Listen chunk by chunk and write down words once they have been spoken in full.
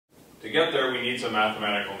To get there, we need some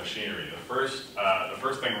mathematical machinery. The first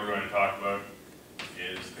thing we're going to talk about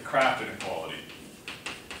is the Kraft inequality.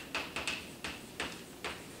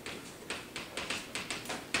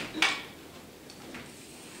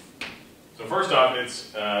 So first off,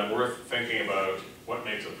 it's worth thinking about what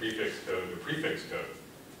makes a prefix code a prefix code.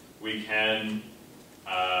 We can,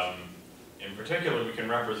 in particular, we can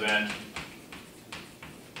represent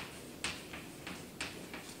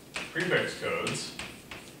prefix codes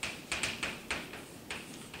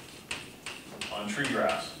on tree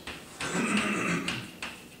graphs.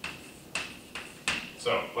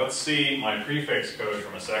 So let's see my prefix code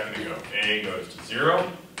from a second ago. A goes to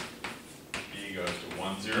 0, B goes to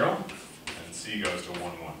 1, 0, and C goes to 1,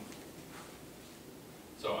 1.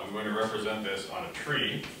 So I'm going to represent this on a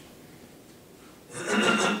tree.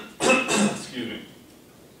 Excuse me.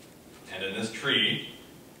 And in this tree,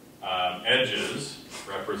 edges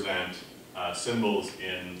represent symbols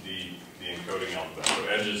in the encoding alphabet. So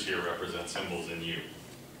edges here represent symbols in U.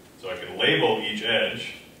 So I can label each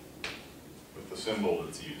edge with the symbol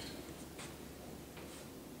that's used.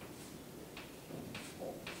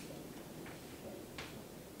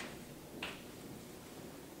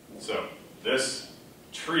 So this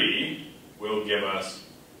tree will give us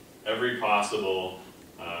every possible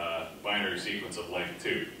binary sequence of length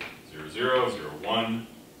 2. 0, 0, 0, 1,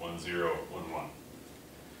 1, 0, 1, 1.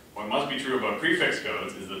 What must be true about prefix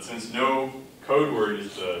codes is that since no code word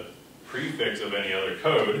is the prefix of any other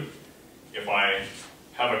code, if I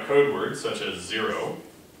have a code word such as 0,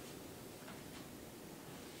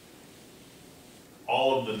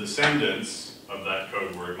 all of the descendants of that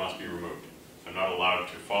code word must be removed. I'm not allowed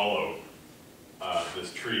to follow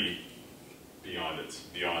this tree beyond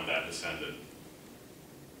that descendant.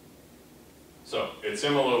 So it's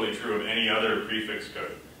similarly true of any other prefix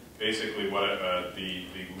code. Basically, what the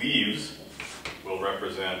leaves will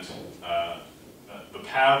represent, the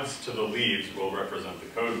paths to the leaves will represent the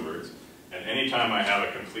code words, and anytime I have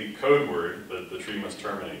a complete code word, the tree must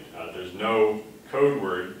terminate. There's no code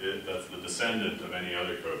word that's the descendant of any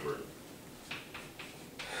other code word.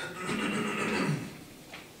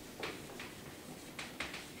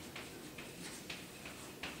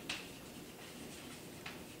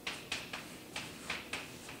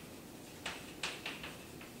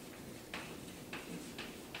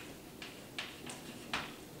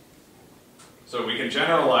 So we can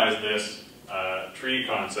generalize this tree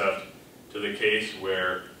concept to the case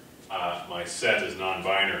where my set is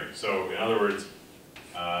non-binary. So in other words,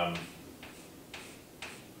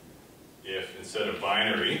 if instead of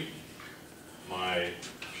binary, my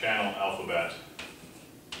channel alphabet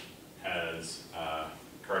has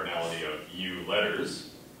cardinality of U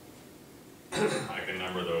letters, I can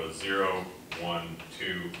number those 0, 1,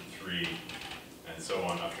 2, 3, and so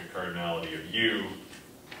on up to cardinality of U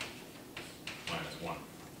minus 1.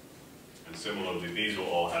 And similarly, these will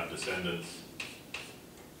all have descendants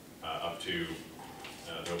up to,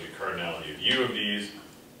 there will be cardinality of U of these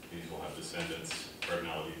will have descendants,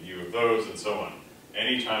 cardinality of U of those, and so on.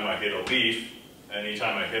 Anytime I hit a leaf,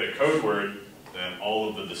 anytime I hit a code word, then all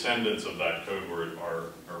of the descendants of that code word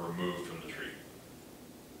are removed from the tree.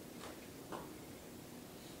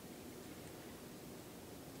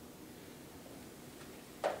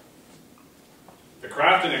 The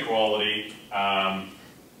Kraft inequality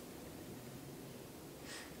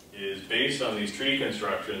is based on these tree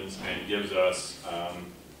constructions and gives us a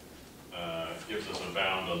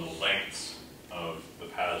bound on the lengths of the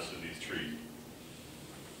paths of these trees.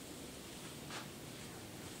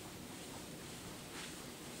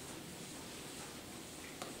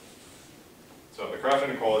 So the Kraft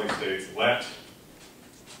inequality states, let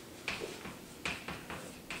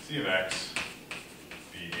C of x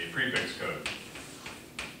be a prefix code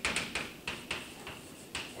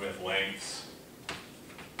with lengths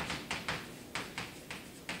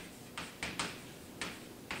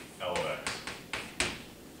L of x.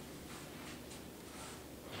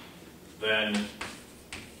 Then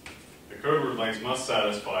the code word lengths must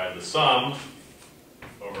satisfy the sum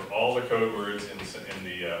over all the code words in the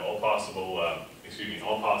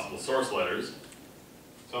all possible source letters,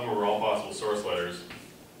 sum over all possible source letters,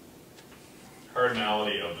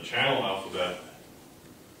 cardinality of the channel alphabet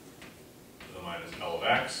to the minus L of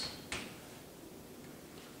x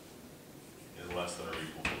is less than or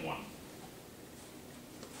equal to 1.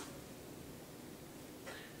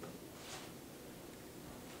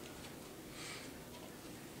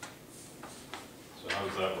 So how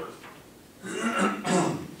does that work?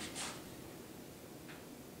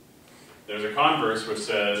 There's a converse which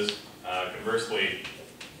says, conversely,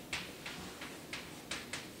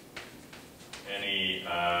 any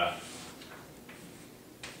L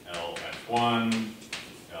LX1,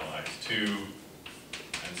 LX2,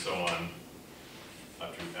 and so on,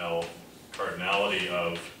 up to L cardinality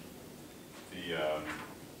of the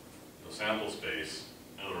sample space.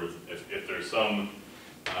 In other words, if there's some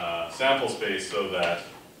sample space so that,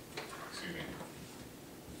 excuse me,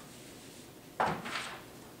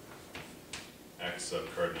 X sub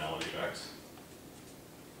cardinality of X.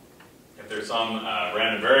 If there's some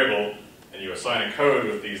random variable and you assign a code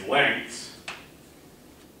with these lengths,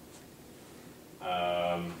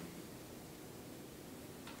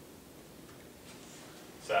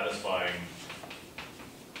 satisfying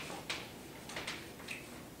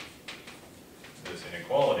this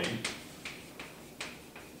inequality,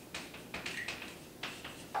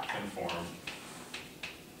 can form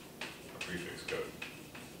a prefix code.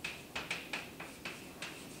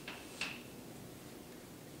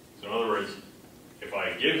 So in other words, if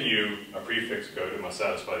I give you a prefix code, it must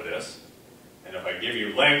satisfy this. And if I give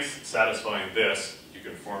you lengths satisfying this, you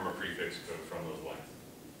can form a prefix code from those lengths.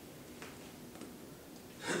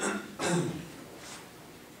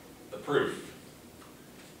 The proof.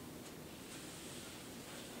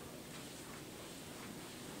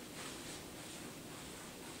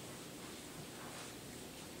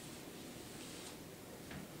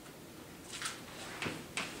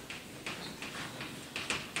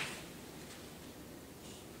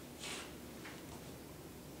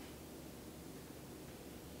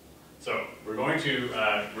 So we're going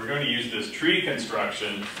to use this tree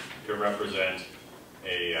construction to represent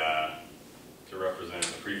a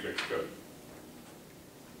prefix code.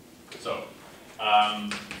 So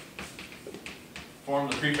form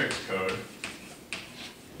the prefix code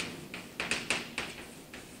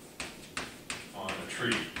on a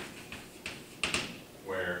tree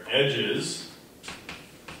where edges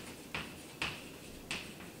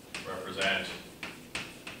represent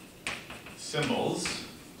symbols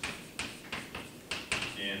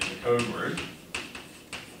in the code word,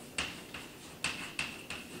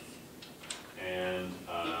 and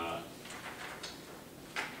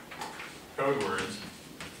code words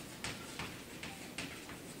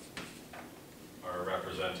are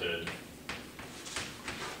represented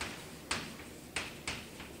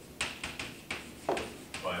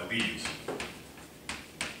by leaves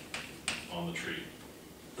on the tree.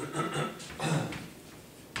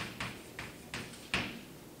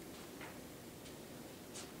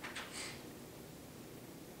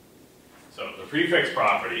 So the prefix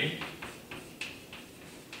property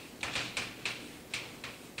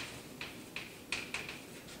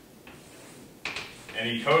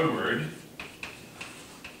any code word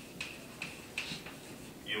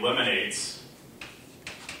eliminates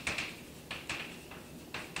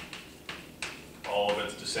all of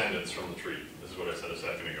its descendants from the tree. This is what I said a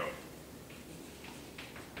second ago.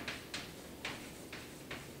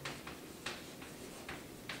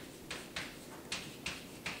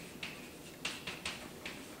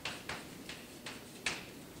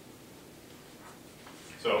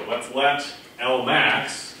 So let's let L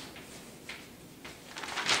max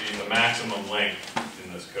be the maximum length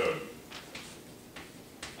in this code.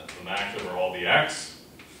 That's the max over all the x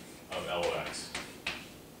of L of x.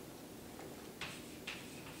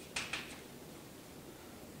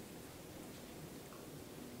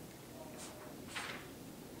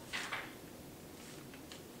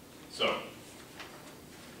 So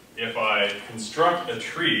if I construct a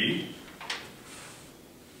tree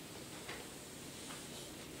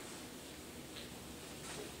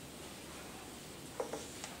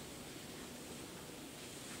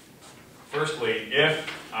firstly, if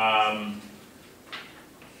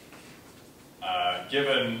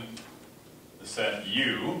given the set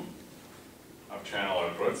U of channel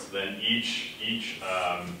outputs, then each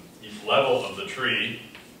level of the tree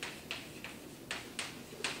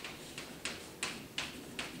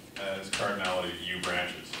has cardinality of U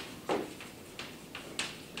branches.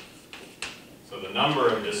 So the number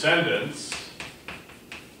of descendants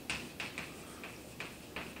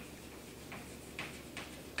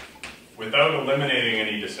without eliminating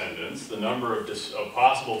any descendants, the number of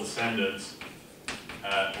possible descendants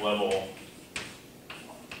at level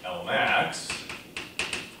L max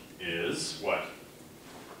is what?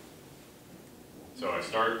 So I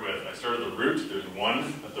start at the root, there's 1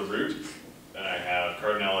 at the root, then I have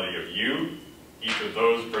cardinality of U, each of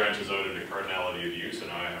those branches out into cardinality of U, so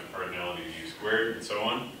now I have cardinality of U squared, and so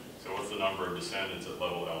on. So what's the number of descendants at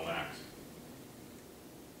level L max?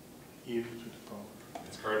 U to the power.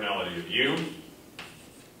 It's cardinality of U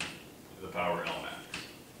to the power L max.